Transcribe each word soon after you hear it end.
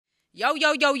Yo,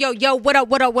 yo, yo, yo, yo, what up,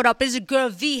 what up, what up? It's your girl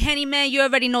V-Henny, man. You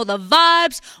already know the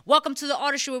vibes. Welcome to the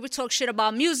Artistry, where we talk shit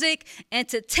about music,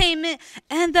 entertainment,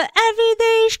 and the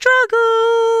everyday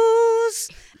struggles.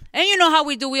 And you know how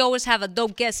we do. We always have a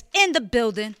dope guest in the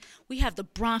building. We have the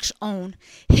Bronx own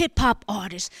hip-hop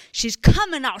artist. She's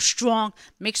coming out strong.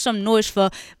 Make some noise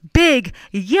for Big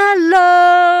Yellow.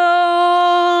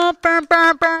 Can't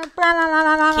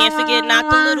forget Not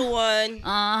the Little One.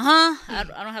 I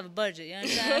don't have a budget, you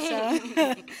understand?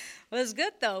 So, what's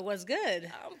good, though? What's good?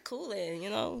 I'm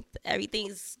coolin',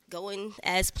 everything's going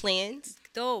as planned.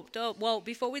 Dope. Well,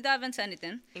 before we dive into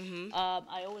anything,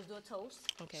 I always do a toast.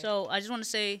 Okay. So I just want to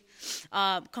say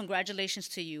congratulations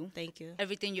to you. Thank you.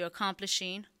 Everything you're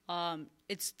accomplishing,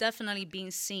 it's definitely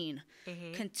being seen.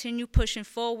 Continue pushing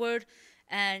forward,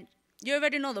 and you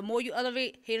already know the more you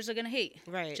elevate, haters are going to hate.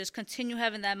 Right. Just continue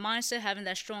having that mindset, having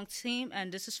that strong team,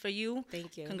 and this is for you.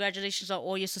 Thank you. Congratulations on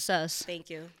all your success.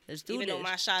 Thank you. Let's do Even this. though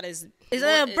my shot is a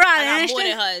I bright, got more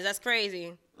than hers. That's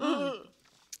crazy.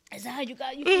 Is that how you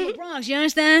got you from the Bronx? You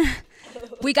understand?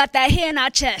 We got that hair in our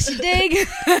chest. You dig?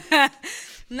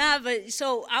 Nah, but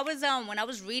so I was when I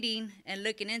was reading and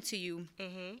looking into you,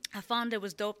 I found it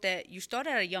was dope that you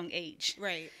started at a young age.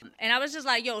 Right. And I was just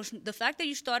like, yo, the fact that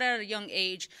you started at a young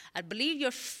age, I believe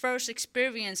your first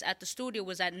experience at the studio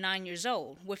was at 9 years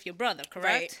old with your brother,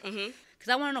 correct? Right.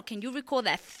 Because I want to know, can you recall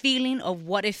that feeling of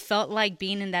what it felt like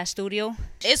being in that studio?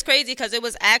 It's crazy because it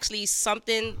was actually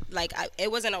something like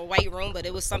it wasn't a white room, but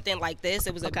it was something like this.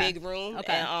 It was a big room.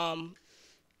 Okay. And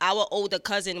our older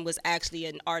cousin was actually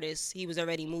an artist. He was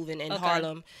already moving in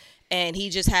Harlem. And he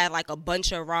just had like a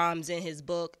bunch of rhymes in his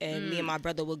book, and me and my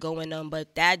brother would go in them.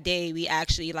 But that day we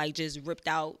actually like just ripped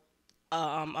out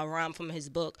a rhyme from his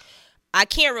book. I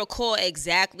can't recall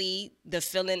exactly the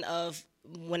feeling of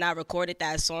when I recorded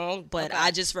that song, but I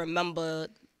just remember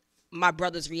my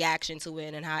brother's reaction to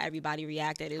it and how everybody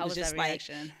reacted. How was just that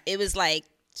reaction? It was like,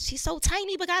 she's so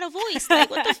tiny but got a voice. Like,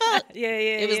 what the fuck?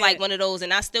 It was like one of those,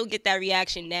 and I still get that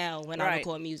reaction now when I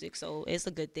record music, so it's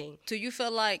a good thing. Do you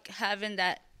feel like having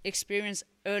that experience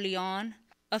early on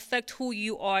affect who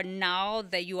you are now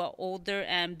that you are older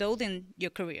and building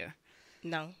your career?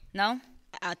 No?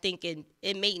 I think it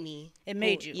made me. It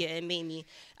made you? Yeah, it made me.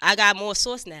 I got more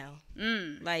source now.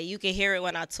 Like, you can hear it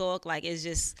when I talk. Like, it's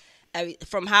just,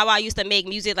 from how I used to make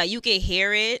music, like, you can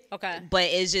hear it. Okay. But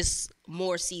it's just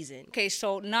more seasoned. Okay,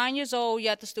 so 9 years old,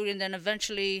 you're at the studio, and then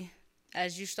eventually,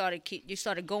 as you started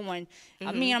going,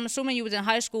 I mean, I'm assuming you was in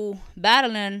high school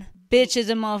battling bitches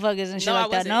and motherfuckers and shit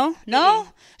like that, no? No?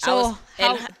 So,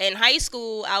 in high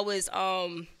school, I was,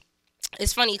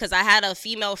 it's funny because I had a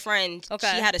female friend.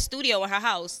 Okay. She had a studio in her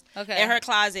house, in her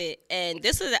closet. And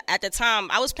this is, at the time,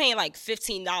 I was paying like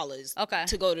 $15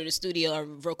 to go to the studio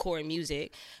and record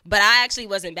music. But I actually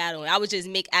wasn't battling. I was just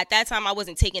at that time, I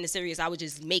wasn't taking it serious. I was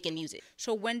just making music.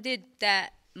 So when did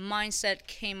that mindset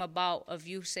came about of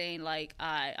you saying, like,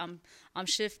 I'm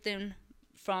shifting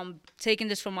from taking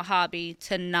this from a hobby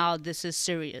to now this is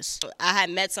serious? I had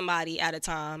met somebody at a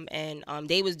time, and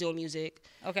they was doing music.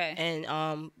 Okay.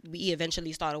 And we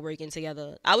eventually started working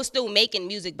together. I was still making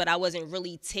music, but I wasn't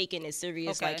really taking it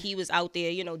serious. Okay. Like, he was out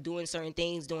there, doing certain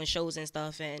things, doing shows and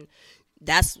stuff, and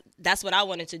that's what I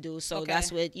wanted to do. So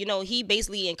that's what, he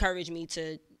basically encouraged me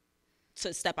to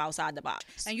step outside the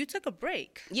box. And you took a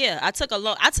break. Yeah, I took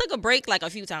a break like a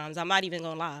few times. I'm not even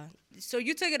gonna lie. So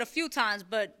you took it a few times,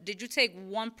 but did you take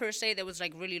one per se that was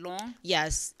like really long?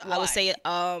 Yes. Why? I would say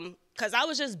because I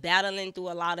was just battling through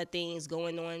a lot of things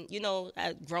going on.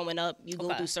 Growing up, you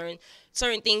go through certain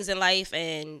things in life,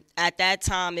 and at that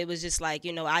time it was just like,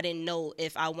 I didn't know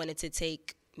if I wanted to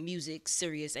take music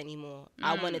serious anymore.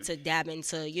 I wanted to dab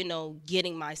into,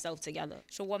 getting myself together.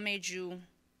 So what made you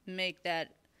make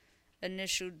that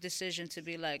initial decision to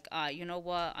be like, you know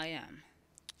what, I am?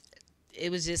 It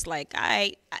was just like,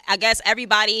 I guess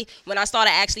everybody, when I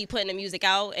started actually putting the music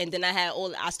out, and then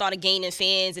I started gaining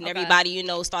fans, and everybody,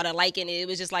 started liking it. It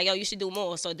was just like, yo, you should do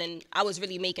more. So then I was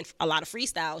really making a lot of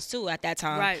freestyles too at that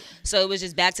time. Right. So it was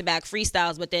just back-to-back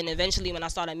freestyles. But then eventually when I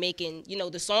started making,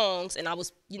 the songs, and I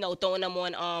was, throwing them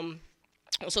on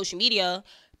social media,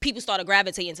 people started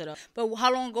gravitating to them. But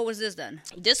how long ago was this then?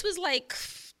 This was like,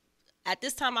 at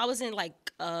this time I was in like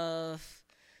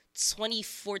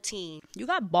 2014. You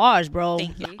got bars, bro.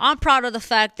 Thank you. I'm proud of the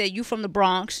fact that you from the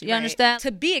Bronx. You understand?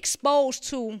 To be exposed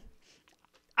to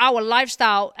our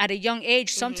lifestyle at a young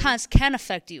age sometimes can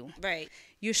affect you. Right.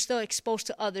 you're still exposed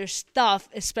to other stuff,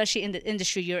 especially in the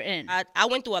industry you're in. I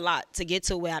went through a lot to get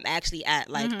to where I'm actually at.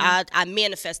 Like I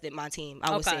manifested my team,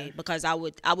 I would say, because I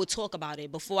would talk about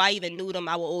it before I even knew them.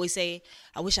 I would always say,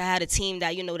 I wish I had a team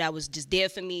that, you know, that was just there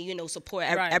for me, you know, support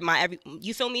every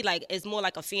you feel me? Like, it's more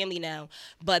like a family now.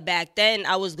 But back then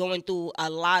I was going through a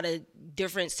lot of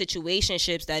different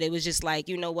situationships that it was just like,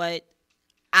 you know what,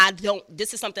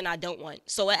 this is something I don't want.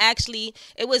 So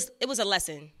it was a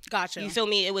lesson. Gotcha. You feel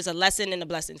me? It was a lesson and a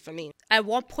blessing for me. At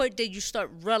what point did you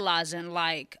start realizing,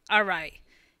 like, all right,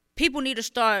 people need to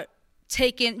start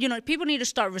people need to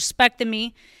start respecting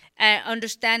me and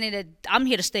understanding that I'm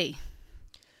here to stay?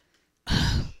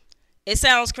 It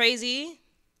sounds crazy,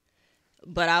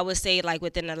 but I would say, like,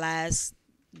 within the last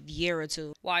year or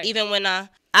two. Why? Even when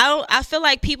I feel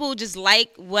like people just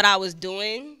like what I was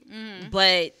doing,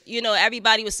 but, you know,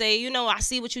 everybody would say, you know, I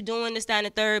see what you're doing, this, that, and the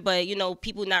third, but, you know,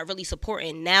 people not really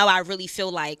supporting. Now I really feel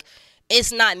like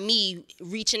it's not me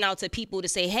reaching out to people to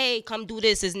say, hey, come do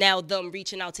this. It's now them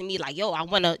reaching out to me like, yo, I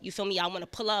want to, you feel me? I want to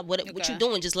pull up. What you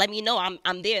doing? Just let me know.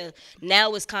 I'm there.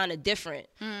 Now it's kind of different.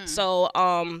 So,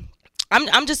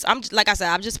 I'm just like I said,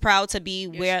 I'm just proud to be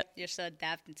where you're so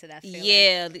adapting to that feeling.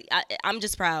 Yeah, I'm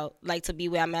just proud, like, to be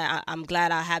where I'm at. I'm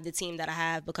glad I have the team that I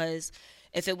have, because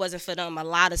if it wasn't for them, a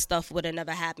lot of stuff would have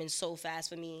never happened so fast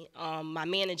for me. My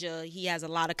manager, he has a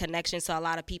lot of connections to a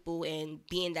lot of people, and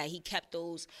being that he kept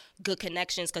those good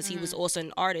connections because he was also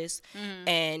an artist,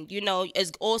 and, you know,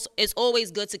 it's always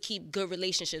good to keep good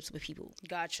relationships with people.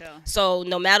 Gotcha. So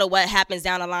no matter what happens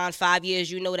down the line, 5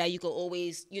 years, you know that you could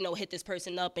always, you know, hit this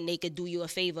person up and they could do you a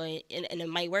favor, and it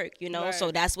might work, you know. Right.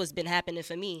 So that's what's been happening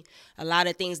for me. A lot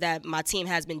of things that my team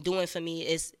has been doing for me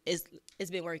it's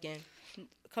been working.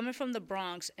 Coming from the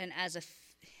Bronx and as a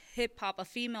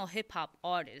female hip hop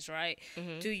artist, right?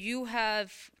 Do you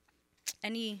have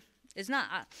any? It's not.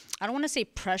 I don't want to say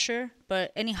pressure,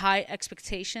 but any high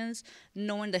expectations,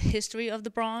 knowing the history of the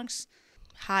Bronx?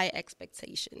 High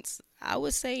expectations? I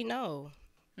would say no.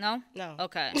 No. No.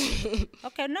 Okay.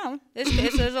 Okay. No.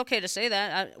 It's okay to say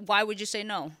that. Why would you say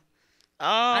no?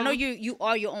 I know you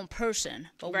are your own person,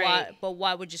 but right.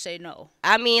 why would you say no?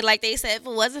 I mean, like they said, if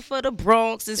it wasn't for the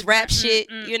Bronx, this rap shit,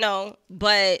 you know.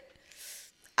 But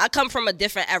I come from a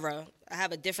different era. I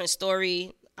have a different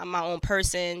story. I'm my own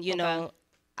person, you know.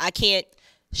 I can't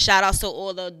shout out to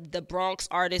all the Bronx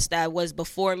artists that was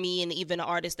before me, and even the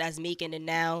artists that's making it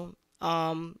now.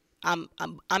 I'm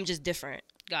just different.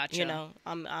 Gotcha. You know,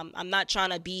 I'm not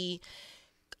trying to be.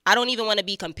 I don't even want to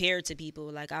be compared to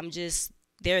people. Like, I'm just.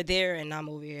 They're there and I'm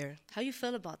over here. How you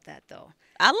feel about that, though?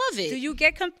 I love it. Do you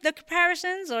get the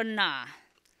comparisons or nah?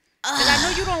 Because I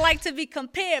know you don't like to be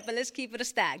compared, but let's keep it a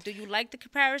stack. Do you like the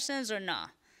comparisons or nah?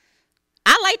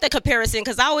 I like the comparison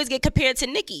because I always get compared to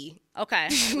Nicki. Okay,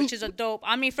 which is a dope.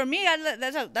 I mean, for me,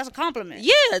 that's a compliment.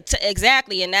 Yeah,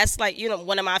 exactly. And that's, like, you know,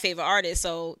 one of my favorite artists.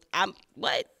 So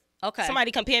what? Okay. Somebody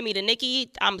compare me to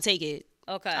Nicki, I'm going to take it.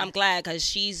 Okay. I'm glad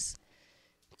because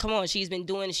come on, she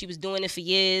was doing it for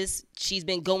years. She's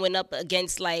been going up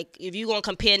against, like, if you're going to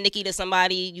compare Nicki to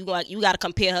somebody, you got to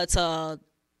compare her to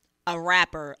a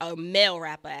rapper, a male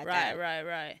rapper at that.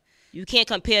 Right. You can't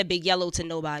compare Big Yellow to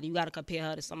nobody. You got to compare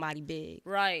her to somebody big.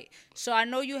 Right. So I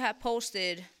know you have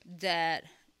posted that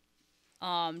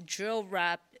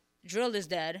drill is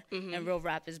dead and real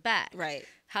rap is back. Right.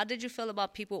 How did you feel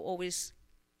about people always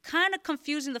kind of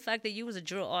confusing the fact that you was a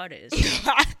drill artist?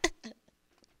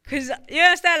 Because you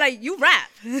understand, like, you rap.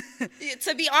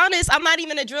 To be honest, I'm not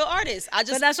even a drill artist. I was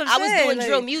doing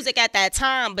drill music at that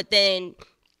time, but then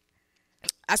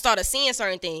I started seeing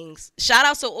certain things. Shout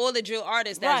out to all the drill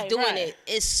artists that's doing it.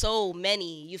 It's so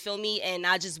many, you feel me? And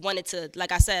I just wanted to,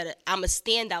 like I said, I'm a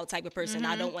standout type of person.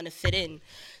 I don't want to fit in.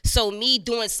 So me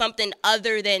doing something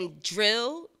other than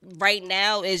drill right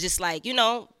now is just like, you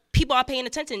know, people are paying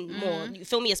attention more. You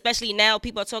feel me? Especially now,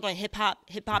 people are talking hip hop.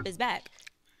 Hip hop is back.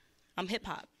 I'm hip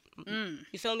hop.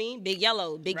 You feel me? Big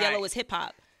Yellow is hip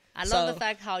hop. I love the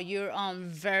fact how you're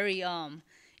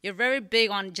very big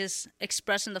on just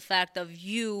expressing the fact of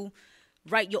you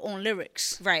write your own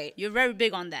lyrics. Right. You're very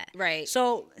big on that. Right.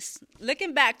 So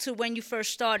looking back to when you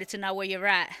first started to now where you're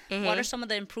at, what are some of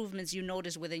the improvements you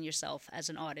noticed within yourself as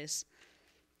an artist?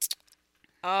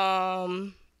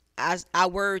 I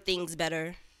word things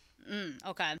better.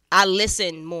 Okay. I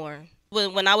listen more.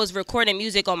 When I was recording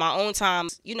music on my own time,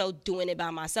 you know, doing it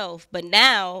by myself. But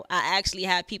now I actually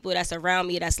have people that's around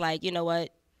me that's like, you know what,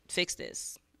 fix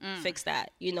this, fix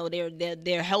that. You know,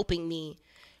 they're helping me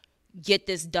get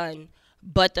this done.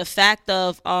 But the fact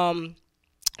of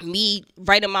me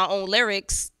writing my own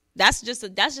lyrics, that's just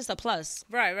a plus.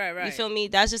 Right. You feel me?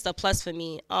 That's just a plus for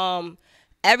me.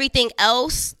 Everything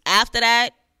else after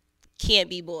that can't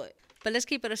be bought. But let's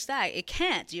keep it a stack. It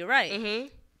can't. You're right. Mm-hmm.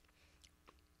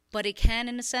 But it can,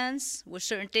 in a sense, with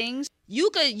certain things. You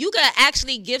could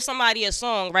actually give somebody a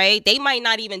song, right? They might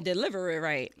not even deliver it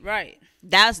right. Right.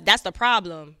 That's the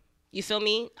problem. You feel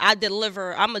me? I'm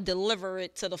going to deliver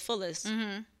it to the fullest.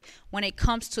 Mm-hmm. When it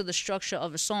comes to the structure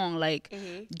of a song, like,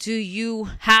 do you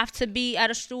have to be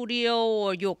at a studio,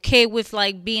 or you okay with,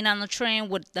 like, being on the train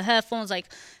with the headphones? Like,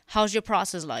 how's your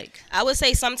process like? I would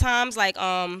say sometimes, like,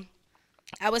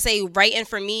 I would say writing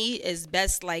for me is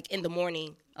best, like, in the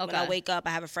morning. Okay. When I wake up, I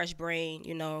have a fresh brain,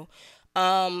 you know.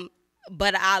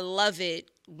 But I love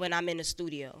it when I'm in the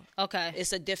studio. Okay.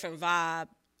 It's a different vibe.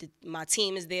 My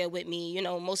team is there with me. You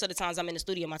know, most of the times I'm in the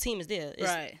studio, my team is there.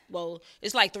 Right. Well,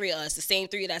 it's like 3 of us, the same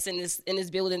 3 that's in this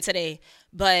building today.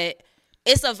 But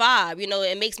it's a vibe, you know.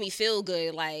 It makes me feel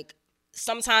good. Like,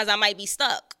 sometimes I might be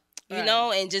stuck, you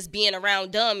know, and just being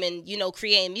around them and, you know,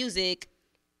 creating music.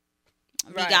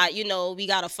 Right. We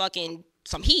got a fucking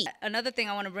some heat. Another thing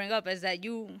I want to bring up is that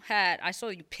I saw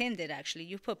you pinned it, actually.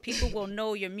 You put, people will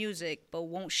know your music but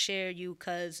won't share you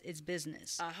because it's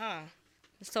business. Uh-huh.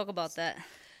 Let's talk about that.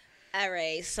 All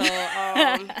right, so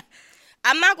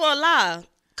I'm not gonna lie,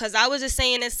 cause I was just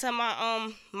saying this to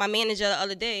my manager the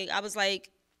other day. I was like,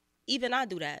 even I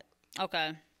do that.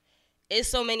 Okay. It's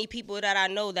so many people that I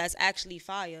know that's actually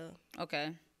fire.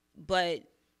 Okay. But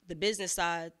the business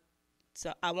side,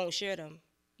 so I won't share them.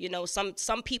 You know, some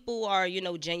people are, you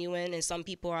know, genuine, and some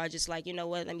people are just like, you know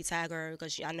what, let me tag her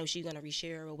because I know she's gonna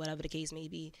reshare or whatever the case may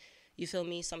be. You feel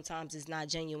me? Sometimes it's not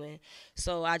genuine.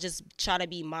 So I just try to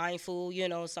be mindful, you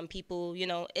know. Some people, you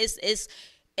know, it's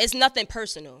nothing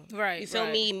personal. Right. You feel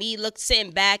me? Me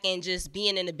sitting back and just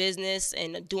being in the business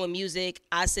and doing music,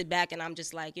 I sit back and I'm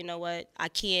just like, you know what? I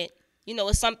can't, you know,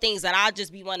 it's some things that I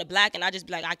just be wanting black, and I just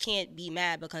be like, I can't be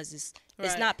mad because it's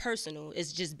not personal.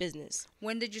 It's just business.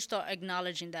 When did you start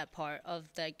acknowledging that part of,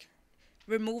 like,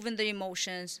 removing the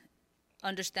emotions,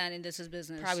 understanding this is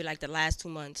business? Probably like the last 2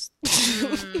 months.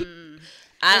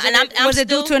 Was it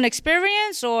due to an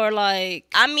experience, or like?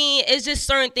 I mean, it's just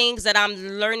certain things that I'm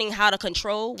learning how to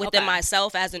control within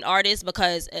myself as an artist,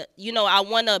 because, you know, I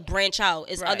want to branch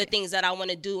out. It's other things that I want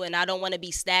to do, and I don't want to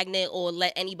be stagnant or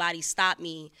let anybody stop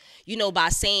me, you know, by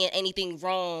saying anything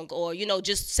wrong or, you know,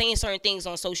 just saying certain things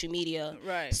on social media.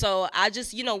 Right. So I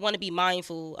just, you know, want to be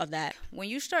mindful of that. When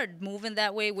you start moving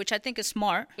that way, which I think is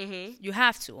smart, you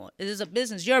have to. It is a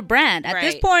business. You're a brand. At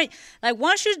this point, like,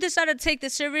 once you decide to take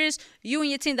this serious, you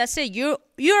and your team, that's it.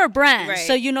 You're a brand. Right.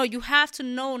 So, you know, you have to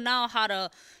know now how to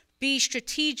be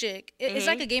strategic. It's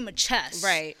like a game of chess.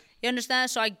 Right. You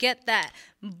understand? So I get that.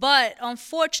 But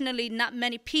unfortunately, not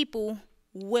many people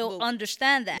will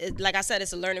understand that. Like I said,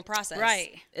 it's a learning process.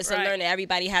 Right. It's a learning.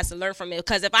 Everybody has to learn from it.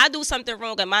 Because if I do something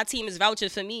wrong and my team is vouching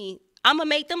for me, I'm going to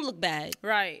make them look bad.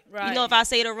 Right. You know, if I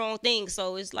say the wrong thing.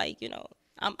 So it's like, you know,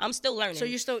 I'm still learning.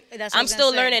 So I'm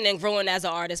still learning and growing as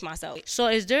an artist myself. So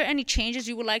is there any changes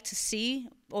you would like to see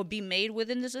or be made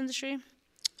within this industry?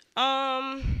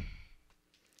 I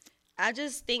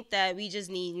just think that we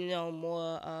just need, you know,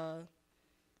 more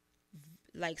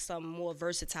like some more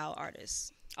versatile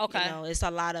artists. Okay. You know, it's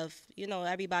a lot of, you know,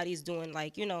 everybody's doing,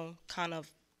 like, you know, kind of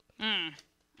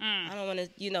I don't want to,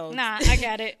 you know. Nah, I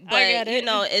get it. But, you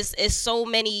know, it's so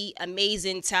many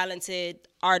amazing, talented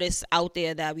artists out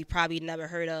there that we probably never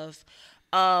heard of.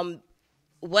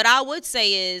 What I would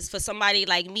say is, for somebody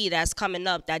like me that's coming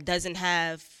up that doesn't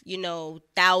have, you know,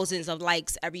 thousands of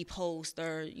likes every post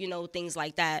or, you know, things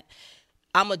like that,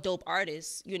 I'm a dope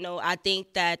artist. You know, I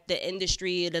think that the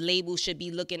industry, the label should be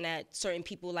looking at certain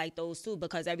people like those too,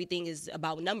 because everything is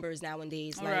about numbers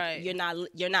nowadays. Like,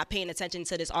 you're not paying attention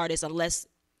to this artist unless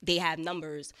they have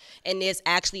numbers. And there's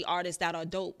actually artists that are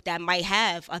dope that might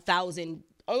have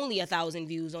only 1,000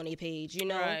 views on their page. You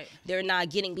know, they're not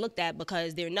getting looked at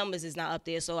because their numbers is not up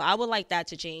there. So I would like that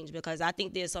to change, because I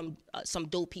think there's some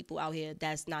dope people out here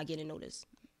that's not getting noticed.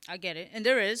 I get it. And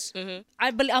there is.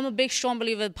 I'm a big, strong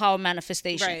believer in power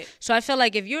manifestation. Right. So I feel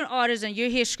like if you're an artist and you're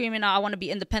here screaming out, I want to be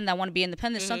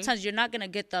independent, sometimes you're not going to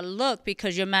get the look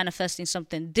because you're manifesting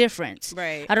something different.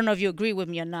 Right. I don't know if you agree with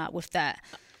me or not with that.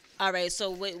 All right.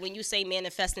 So when you say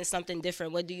manifesting something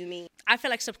different, what do you mean? I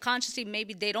feel like subconsciously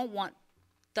maybe they don't want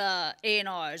the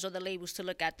A&Rs or the labels to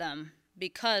look at them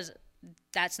because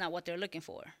that's not what they're looking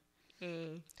for.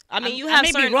 I mean, you have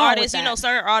certain artists, you know,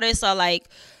 certain artists are like,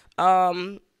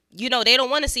 you know, they don't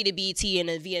want to see the BET and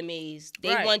the VMAs.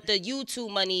 They want the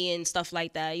YouTube money and stuff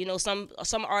like that. You know, some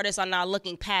artists are not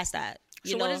looking past that.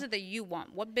 So what is it that you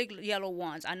want? What Big Yellow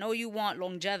wants? I know you want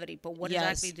longevity, but what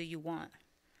exactly do you want?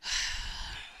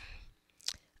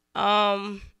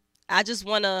 I just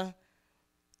want to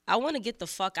I want to get the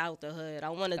fuck out the hood. I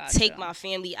want to take my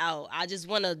family out. I just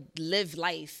want to live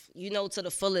life, to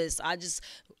the fullest.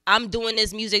 I'm doing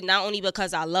this music not only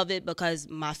because I love it, because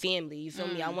my family, you feel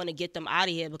me? I want to get them out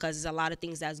of here because there's a lot of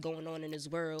things that's going on in this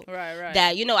world. Right.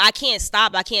 That, I can't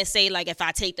stop. I can't say, like, if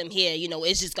I take them here,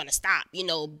 it's just going to stop,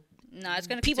 No, it's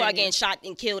gonna. People are getting shot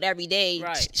and killed every day,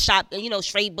 shot,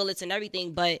 straight bullets and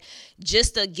everything. But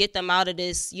just to get them out of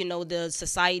this, the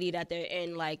society that they're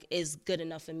in, like, is good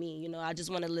enough for me. I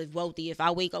just want to live wealthy. If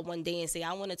I wake up one day and say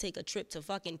I want to take a trip to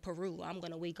fucking Peru, I'm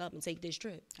gonna wake up and take this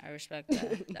trip. I respect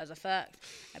that. That's a fact.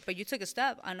 But you took a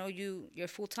step. I know you're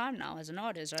full time now as an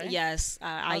artist, right? Yes,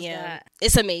 I am. That?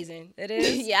 It's amazing. It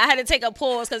is. Yeah, I had to take a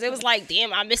pause because it was like,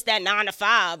 damn, I missed that 9 to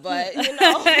 5. But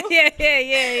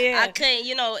yeah. I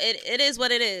couldn't. It is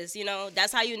what it is.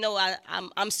 That's how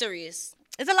I'm serious.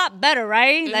 It's a lot better,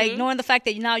 right? Mm-hmm. Like knowing the fact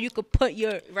that now you could put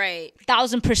your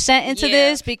 1,000% into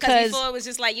this, because before it was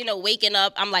just like, waking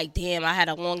up, I'm like, damn, I had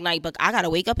a long night, but I gotta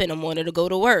wake up in the morning to go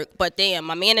to work. But damn,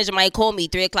 my manager might call me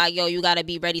 3:00, yo, you gotta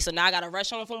be ready. So now I gotta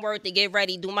rush home from work to get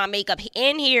ready, do my makeup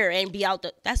in here, and be out.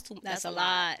 That's a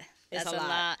lot. That's a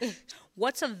lot.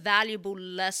 What's a valuable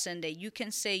lesson that you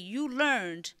can say you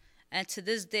learned and to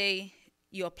this day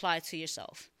you apply to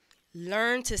yourself?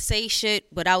 Learn to say shit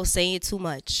without saying too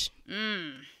much.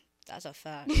 That's a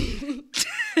fact.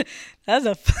 That's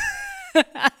a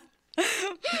fact.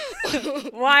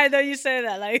 Why don't you say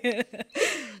that? Like,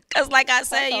 because like I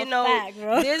said,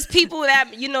 there's people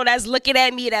that, that's looking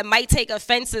at me that might take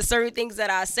offense to certain things that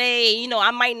I say.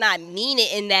 I might not mean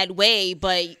it in that way,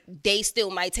 but they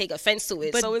still might take offense to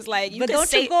it. So it's like, you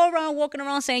go around walking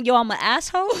around saying, yo, I'm an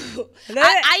asshole?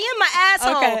 I am an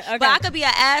asshole. Okay. But I could be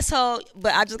an asshole,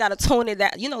 but I just got to tone it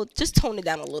down, just tone it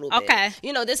down a little bit. Okay.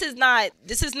 This is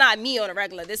not me on a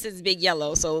regular. This is Big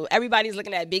Yellow. So everybody's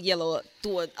looking at Big Yellow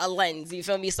through a lens, you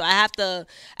feel me? So I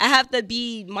have to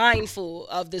be mindful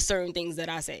of the certain things that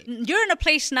I say. You're in a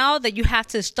place now that you have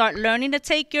to start learning to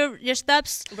take your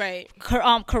steps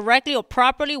correctly or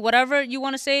properly, whatever you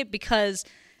want to say, because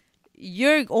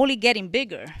you're only getting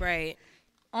bigger. Right.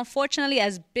 Unfortunately,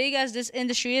 as big as this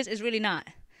industry is, it's really not.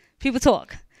 People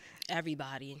talk.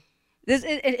 Everybody.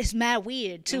 It's mad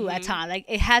weird too at times. Like,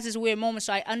 it has its weird moments.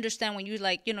 So I understand when you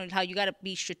how you gotta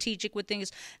be strategic with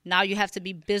things. Now you have to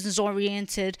be business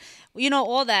oriented,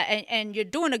 all that, and you're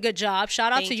doing a good job.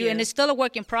 Shout out to you. And it's still a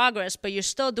work in progress, but you're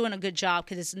still doing a good job,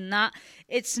 because it's not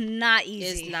easy.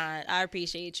 It's not. I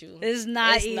appreciate you. It's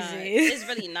not easy. It's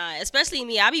really not. Especially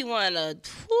me. I be wanting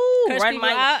to run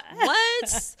my out.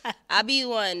 What? I be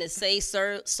wanting to say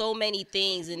so many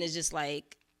things, and it's just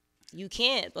like, you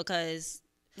can't, because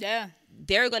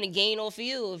they're gonna gain off of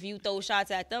you if you throw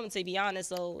shots at them, to be honest.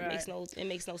 So it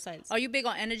makes no sense. Are you big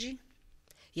on energy?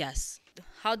 Yes.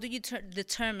 How do you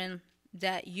determine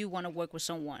that you want to work with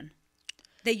someone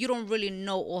that you don't really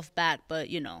know off bat, but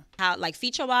how, like,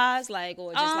 feature wise, like,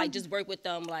 or just just work with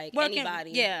them, like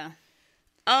anybody? Yeah.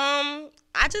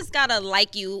 I just gotta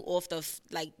like you off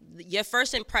your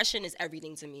first impression is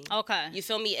everything to me. Okay. You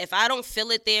feel me? If I don't feel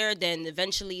it there, then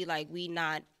eventually, like,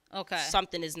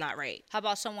 something is not right. How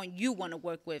about someone you want to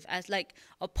work with, as like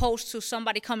opposed to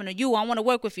somebody coming to you, I want to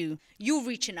work with you. You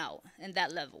reaching out in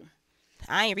that level.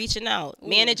 I ain't reaching out. Ooh.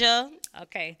 Manager.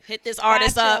 Okay. Hit this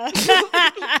artist up.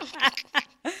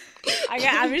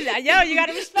 Yo, you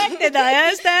gotta respect it though. I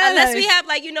understand. Unless we have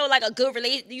like a good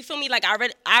relation. You feel me? Like, I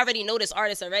already know this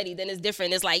artist already. Then it's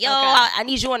different. It's like, yo, I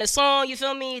need you on a song. You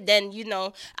feel me? Then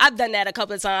I've done that a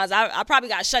couple of times. I probably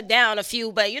got shut down a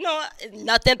few, but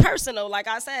nothing personal. Like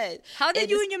I said. How did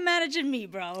you and your manager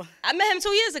meet, bro? I met him 2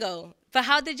 years ago. But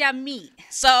how did y'all meet?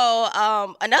 So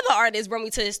another artist brought me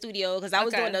to his studio because I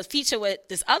was doing a feature with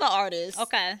this other artist.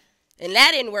 Okay. And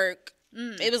that didn't work.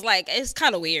 It was like, it's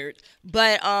kind of weird.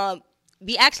 But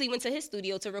we actually went to his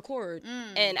studio to record.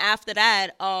 And after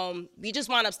that, we just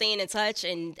wound up staying in touch.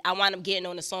 And I wound up getting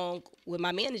on a song with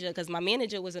my manager because my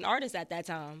manager was an artist at that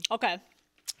time. Okay.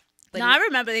 But I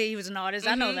remember that he was an artist.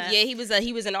 I know that. Yeah,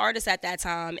 he was an artist at that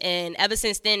time. And ever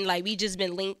since then, like, we just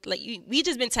been linked. Like, we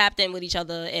just been tapped in with each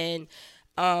other. And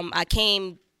I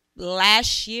came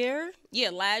last year. Yeah,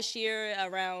 last year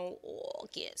around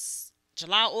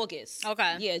July, August.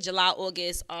 Okay. Yeah, July,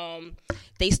 August.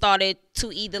 They started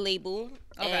 2E the label.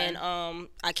 Okay. And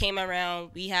I came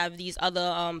around. We have these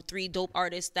other 3 dope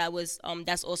artists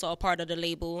that's also a part of the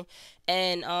label.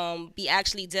 And we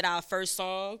actually did our first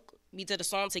song. We did a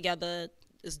song together.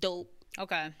 It's dope.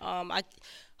 Okay.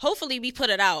 Hopefully we put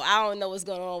it out. I don't know what's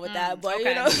going on with that, but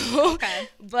okay. Okay.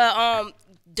 But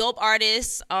dope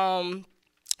artists.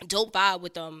 dope vibe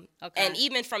with them. Okay. And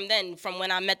even from then, from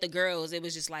when I met the girls, it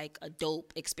was just like a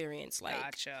dope experience. Like,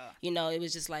 Gotcha. you know, it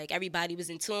was just like everybody was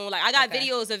in tune. Like, I got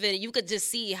videos of it. You could just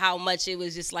see how much it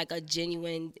was just like a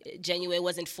genuine, it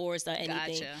wasn't forced or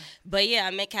anything. Gotcha. But yeah,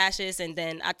 I met Cassius, and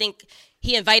then I think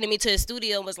he invited me to his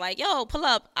studio and was like, yo, pull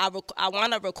up. I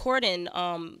wound up recording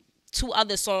 2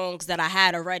 other songs that I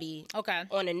had already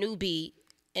on a new beat.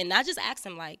 And I just asked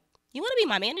him, like, you want to be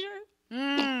my manager?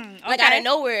 Like, out of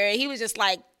nowhere, he was just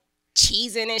like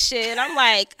cheesing and shit. And I'm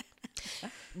like,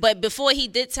 but before he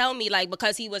did tell me, like,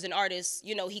 because he was an artist,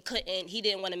 you know, he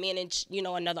didn't want to manage, you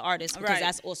know, another artist, because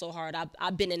that's also hard.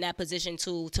 I've been in that position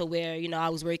too, to where, you know, I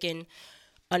was working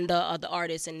under other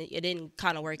artists and it didn't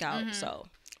kind of work out. So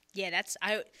yeah,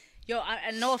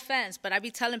 no offense, but I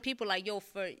be telling people, like, yo,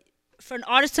 for an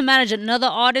artist to manage another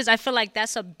artist, I feel like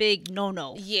that's a big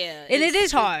no. Yeah, and it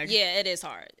is hard. Yeah, it is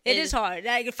hard. It is hard.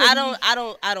 Like, I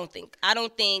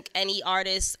don't think any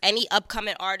artist, any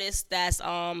upcoming artist that's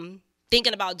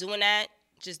thinking about doing that,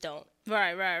 just don't.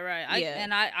 Right.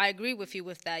 I agree with you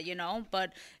with that, you know.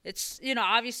 But it's, you know,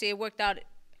 obviously it worked out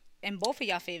in both of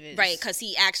y'all favors. Right, because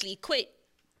he actually quit.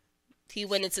 He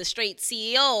went into straight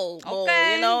CEO mode,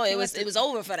 you know. It was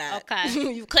over for that. Okay.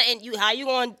 How you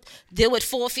gonna deal with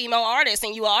 4 female artists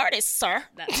and you an artist, sir?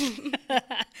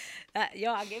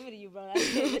 Yo, I give it to you, bro.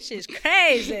 This shit's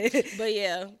crazy. But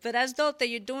yeah. But that's dope that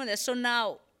you're doing that. So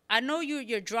now, I know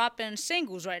you're dropping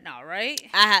singles right now, right?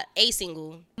 I had a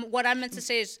single. What I meant to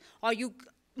say is, are you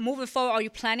moving forward, are you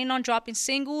planning on dropping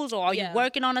singles, or are you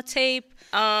working on a tape?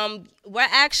 We're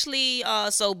actually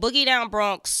so Boogie Down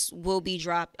Bronx will be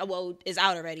dropped. Well, it's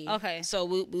out already. Okay.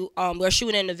 So we're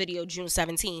shooting the video June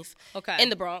 17th. Okay. In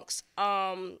the Bronx.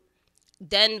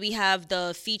 Then we have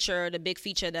the big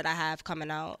feature that I have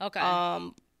coming out.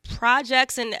 Okay.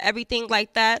 Projects and everything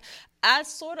like that. I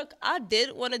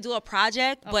did want to do a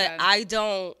project, but I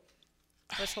don't.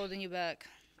 What's holding you back?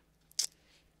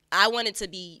 I want it to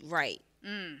be right.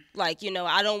 Like, you know,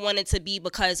 I don't want it to be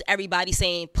because everybody's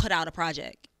saying put out a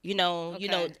project. You know,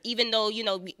 even though, you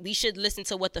know, we should listen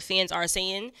to what the fans are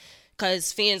saying,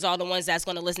 because fans are the ones that's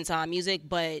going to listen to our music.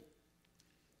 But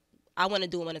I want to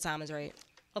do it when the time is right.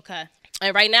 Okay.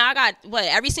 And right now I got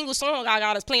every single song I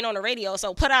got is playing on the radio.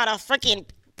 So put out a freaking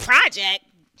project.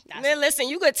 Man, listen,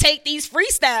 you could take these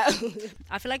freestyle.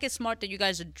 I feel like it's smart that you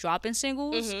guys are dropping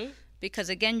singles because,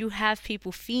 again, you have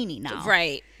people fiending now.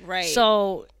 Right.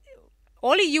 So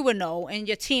only you would know and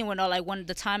your team would know, like, when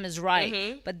the time is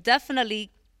right. But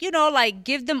definitely, you know, like,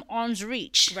 give them arm's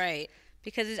reach. Right.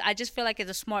 Because I just feel like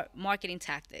it's a smart marketing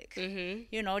tactic.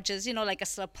 You know, just, you know, like a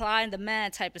supply and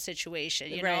demand type of situation.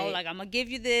 You know, like, I'm going to give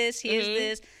you this, here's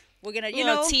this. We're going to, you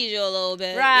know. Tease you a little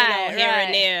bit, right, you know, here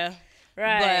and there.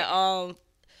 Right. But,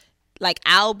 like,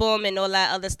 album and all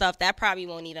that other stuff, that probably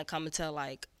won't even come until,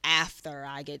 like, after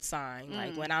I get signed.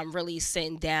 Like, when I'm really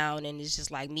sitting down and it's just,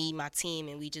 like, me, my team,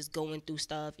 and we just going through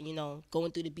stuff, you know,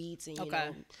 going through the beats and, you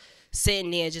know,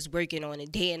 sitting there just working on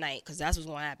it day and night, because that's what's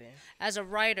going to happen. As a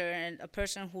writer and a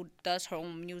person who does her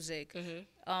own music,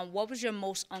 what was your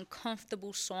most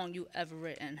uncomfortable song you ever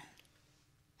written?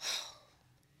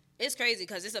 It's crazy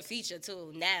because it's a feature,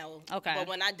 too, now. Okay. But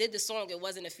when I did the song, it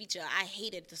wasn't a feature. I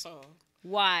hated the song.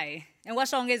 Why? And what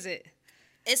song is it?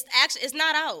 It's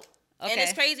not out. Okay. And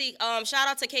it's crazy. Shout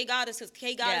out to K Goddess, because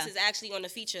K Goddess is actually on the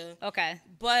feature. Okay.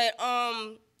 But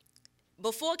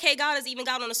before K Goddess even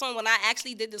got on the song, when I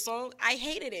actually did the song, I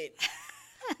hated it.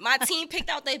 My team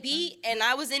picked out the beat, and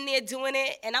I was in there doing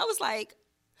it, and I was like,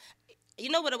 you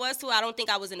know what it was, too? I don't think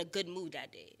I was in a good mood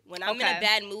that day. When I'm in a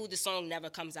bad mood, the song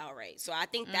never comes out right. So I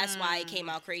think that's why it came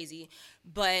out crazy.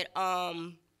 But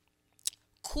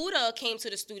Kuda came to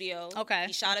the studio. Okay.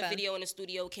 He shot a video in the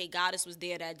studio. K Goddess was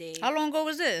there that day. How long ago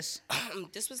was this?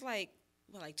 This was like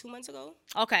 2 months ago.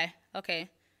 Okay.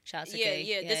 Shout out to K.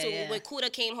 Yeah. This was when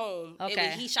Kuda came home.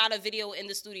 Okay. He shot a video in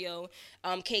the studio.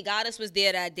 K Goddess was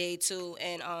there that day too.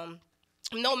 And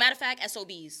no, matter of fact,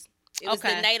 SOBs. It was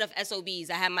the night of SOBs.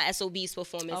 I had my SOBs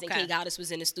performance, and K Goddess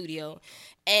was in the studio.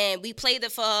 And we played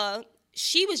it for her.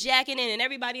 She was jacking in, and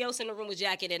everybody else in the room was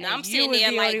jacking in. And I'm sitting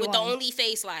there like with the only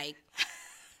face like,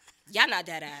 y'all not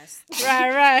that ass.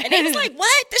 Right. And they was like,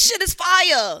 what? This shit is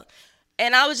fire.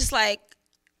 And I was just like,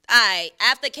 all right.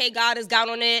 After K Goddess got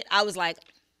on it, I was like,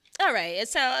 all right. It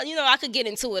sounds, you know, I could get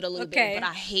into it a little bit, but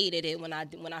I hated it when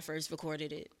I first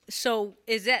recorded it. So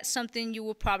is that something you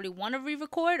would probably want to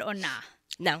re-record or nah?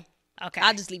 No. Okay.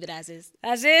 I'll just leave it as is.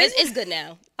 As is? It's good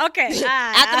now. Okay.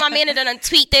 After my manager done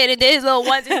tweaked it and did his little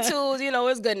ones and twos, you know,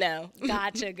 it's good now.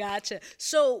 Gotcha.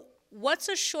 So what's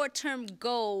a short-term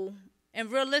goal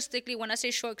and realistically, when I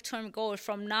say short-term goal,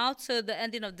 from now to the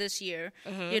ending of this year,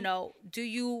 do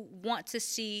you want to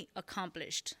see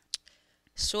accomplished?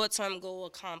 Short-term goal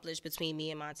accomplished between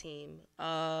me and my team.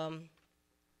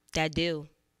 That deal.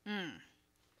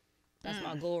 That's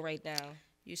my goal right now.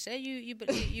 You say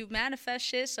you manifest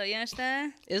shit, so you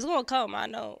understand? It's gonna come, I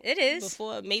know. It is.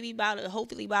 Before,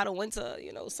 hopefully by the winter,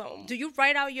 something. Do you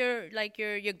write out your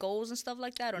goals and stuff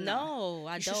like that, or no?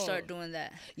 I don't. You should start doing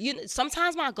that.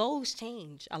 Sometimes my goals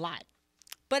change a lot,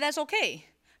 but that's okay.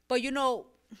 But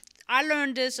I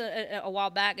learned this a while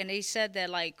back, and they said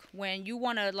that like when you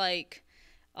wanna like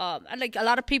a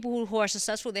lot of people who are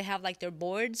successful, they have like their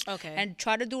boards. Okay. And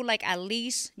try to do like at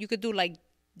least you could do like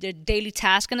the daily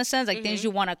task in a sense, like things you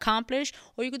want to accomplish,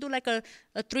 or you could do like a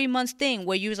 3-month thing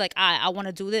where you was like, I want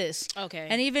to do this. Okay.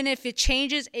 And even if it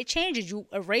changes. You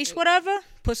erase whatever,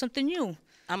 put something new.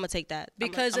 I'm gonna take that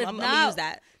because I'm gonna use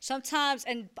that sometimes.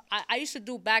 And I used to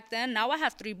do back then. Now I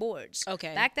have 3 boards.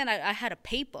 Okay. Back then I had a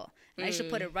paper. And I used to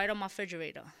put it right on my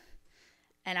refrigerator.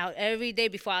 And every day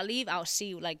before I leave, I'll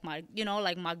see like my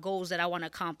my goals that I want to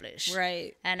accomplish.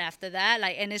 Right. And after that,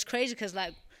 and it's crazy because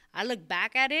like I look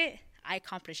back at it, I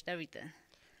accomplished everything.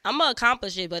 I'm gonna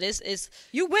accomplish it, but it's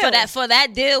you will for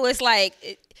that deal. It's like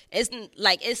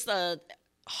it's a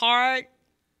hard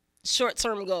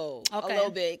short-term goal a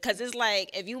little bit, because it's like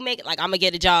if you make it like I'm gonna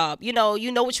get a job, you know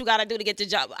what you gotta do to get the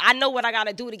job. I know what I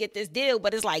gotta do to get this deal,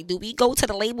 but it's like, do we go to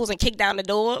the labels and kick down the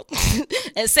door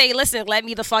and say, listen, let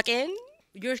me the fuck in?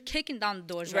 You're kicking down the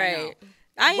doors right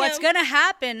now. What's gonna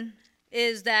happen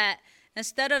is that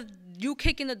instead of you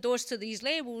kicking the doors to these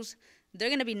labels, they're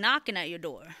gonna be knocking at your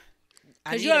door.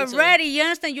 Because you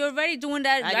understand, you're already doing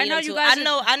that right now. You guys,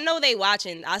 I know they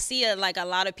watching. I see a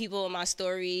lot of people in my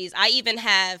stories. I even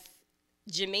have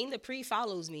Jermaine Dupri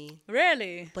follows me.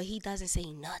 Really? But he doesn't say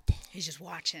nothing. He's just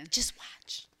watching. Just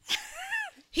watch.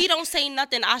 He don't say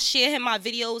nothing. I share him my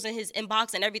videos in his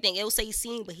inbox and everything. It'll say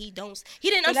seen, but he didn't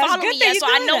unfollow me yet. So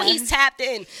I know he's tapped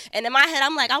in. And in my head,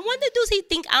 I'm like, I wonder, does he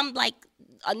think I'm like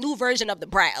a new version of the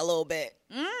Brat a little bit?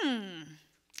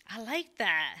 I like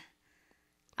that.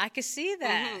 I can see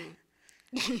that.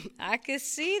 I can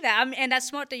see that. And that's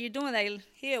smart that you're doing that.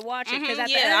 Here, watch it. Because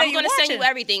I'm going to send you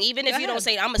everything. Even if you don't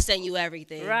say it, I'm going to send you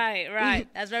everything. Right.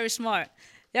 That's very smart.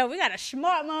 Yo, we got a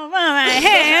smart motherfucker right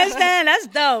here. Understand? That's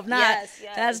dope. Yes.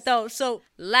 That's dope. So,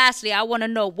 lastly, I want to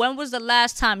know, when was the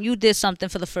last time you did something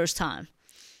for the first time?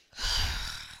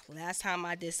 Last time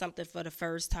I did something for the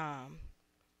first time.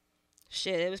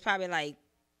 Shit, it was probably like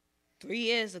 3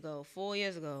 years ago, 4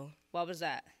 years ago. What was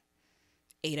that?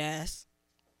 Ate ass.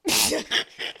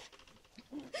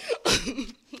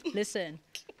 Listen,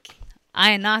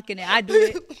 I ain't knocking it. I do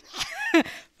it.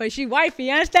 But she wifey,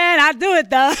 you understand? I do it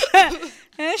though.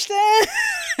 Understand?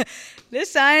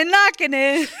 Listen, I ain't knocking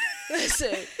it.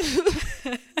 Listen.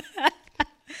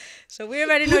 So we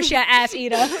already know she an ass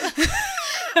eater.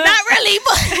 Not really,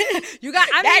 but you got.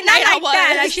 I mean, not like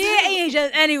that. Like, she ain't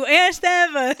just anyway.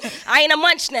 Understand? But I ain't a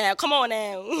munch now. Come on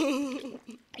now.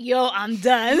 Yo, I'm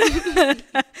done.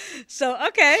 So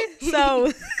okay.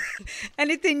 So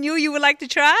anything new you would like to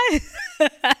try? Oh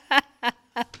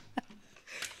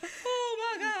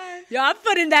my God. Yo, I'm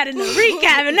putting that in the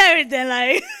recap and everything.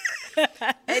 Like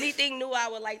anything new I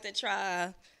would like to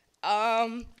try.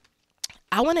 I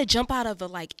want to jump out of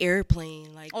a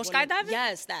airplane. Skydiving?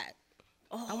 Yes, that.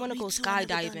 Oh, I want to go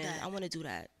skydiving. I want to do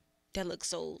that. That looks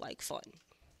so fun.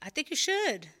 I think you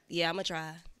should. Yeah, I'm gonna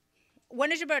try.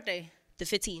 When is your birthday? The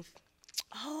 15th.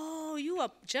 Oh, you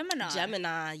a Gemini.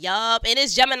 Gemini, yup. And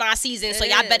it's Gemini season, so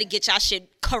y'all better get y'all shit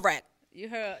correct. You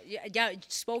heard, yeah,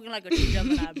 spoken like a true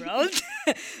Gemini, bro.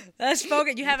 That's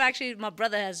spoken. You have actually, my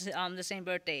brother has the same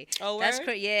birthday. Oh, that's word?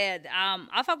 crazy. Yeah,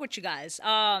 I'll fuck with you guys.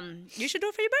 You should do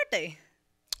it for your birthday.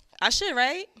 I should,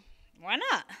 right? Why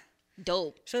not?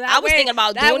 Dope. So I was thinking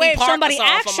about doing Park or somebody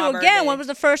something asks for you my again, birthday. when was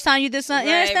the first time you did something?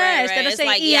 You understand? Instead of It's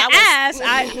saying eat ass,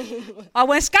 I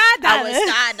went skydiving. I went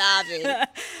skydiving.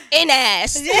 In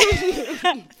ass.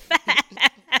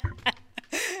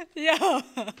 Yo,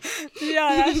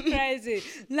 that's crazy.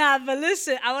 Nah, but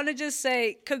listen, I want to just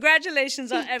say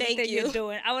congratulations on everything you're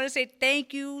doing. I want to say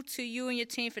thank you to you and your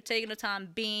team for taking the time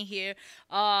being here.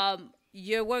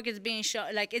 Your work is being shown,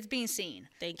 it's being seen.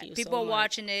 Thank you. People are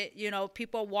watching it.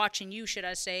 People are watching you, should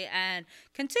I say, and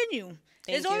continue.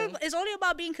 Thank you. It's only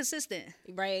about being consistent.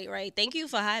 Right. Thank you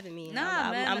for having me.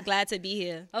 Man. I'm glad to be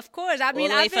here. Of course. I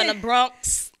mean, all the way from the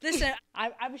Bronx. Listen,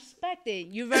 I respect it.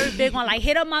 You're very big on like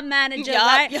hit up my manager,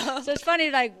 right? Yup. So it's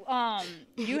funny, like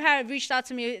you had reached out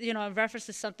to me, in reference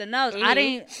to something else. I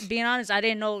didn't, being honest, I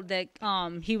didn't know that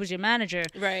he was your manager,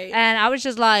 right? And I was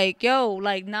just like, yo,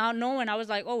 like now knowing, I was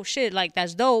like, oh shit, like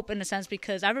that's dope in a sense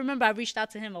because I remember I reached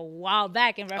out to him a while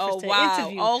back in reference to an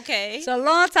interview. Okay, so a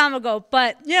long time ago,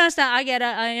 but you understand, I get it.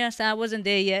 I understand, I wasn't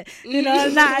there yet.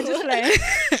 I just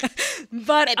like,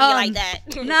 but maybe like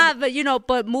that.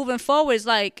 but moving forward is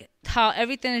like how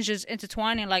everything is just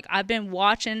intertwining. Like I've been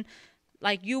watching,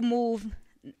 like you move,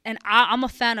 and I'm a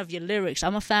fan of your lyrics.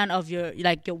 I'm a fan of your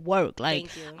work. Like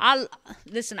thank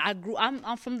you.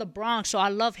 I'm from the Bronx, so I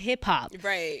love hip hop.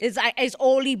 Right. It's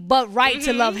only but right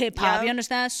to love hip hop. Yep. You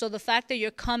understand? So the fact that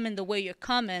you're coming the way you're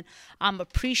coming, I'm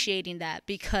appreciating that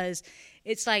because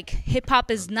it's like hip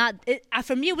hop is not.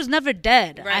 For me, it was never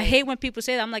dead. Right. I hate when people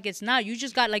say that. I'm like, it's not. You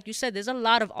just got, like you said, there's a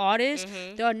lot of artists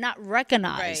that are not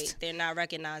recognized. Right. They're not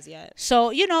recognized yet.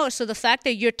 So so the fact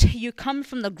that you're coming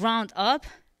from the ground up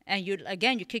and you're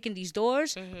kicking these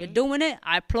doors, you're doing it.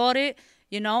 I applaud it.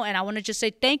 And I want to just say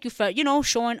thank you for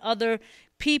showing other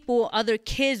people, other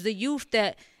kids, the youth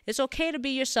that it's okay to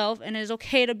be yourself and it's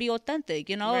okay to be authentic.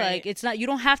 Right. Like it's not. You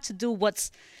don't have to do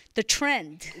what's the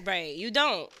trend. Right. You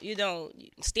don't.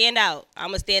 Stand out.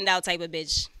 I'm a stand out type of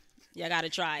bitch. Y'all gotta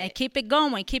try it. And keep it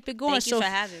going. Thank you for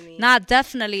having me. Nah,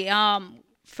 definitely.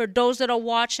 For those that are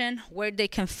watching, where they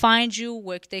can find you,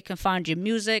 where they can find your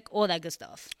music, all that good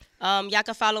stuff. Y'all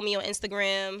can follow me on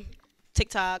Instagram,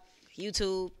 TikTok,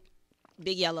 YouTube,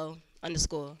 Big Yellow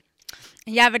 _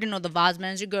 And y'all already know the vibes,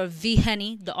 man. It's your girl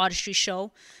V-Henny, the Artistry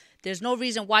Show. There's no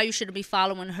reason why you shouldn't be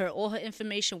following her. All her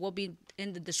information will be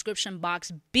in the description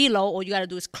box below. All you got to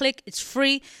do is click. It's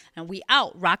free. And we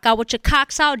out. Rock out with your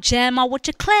cocks out. Jam out with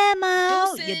your clam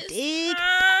out. Deuces. You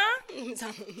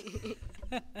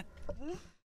dig?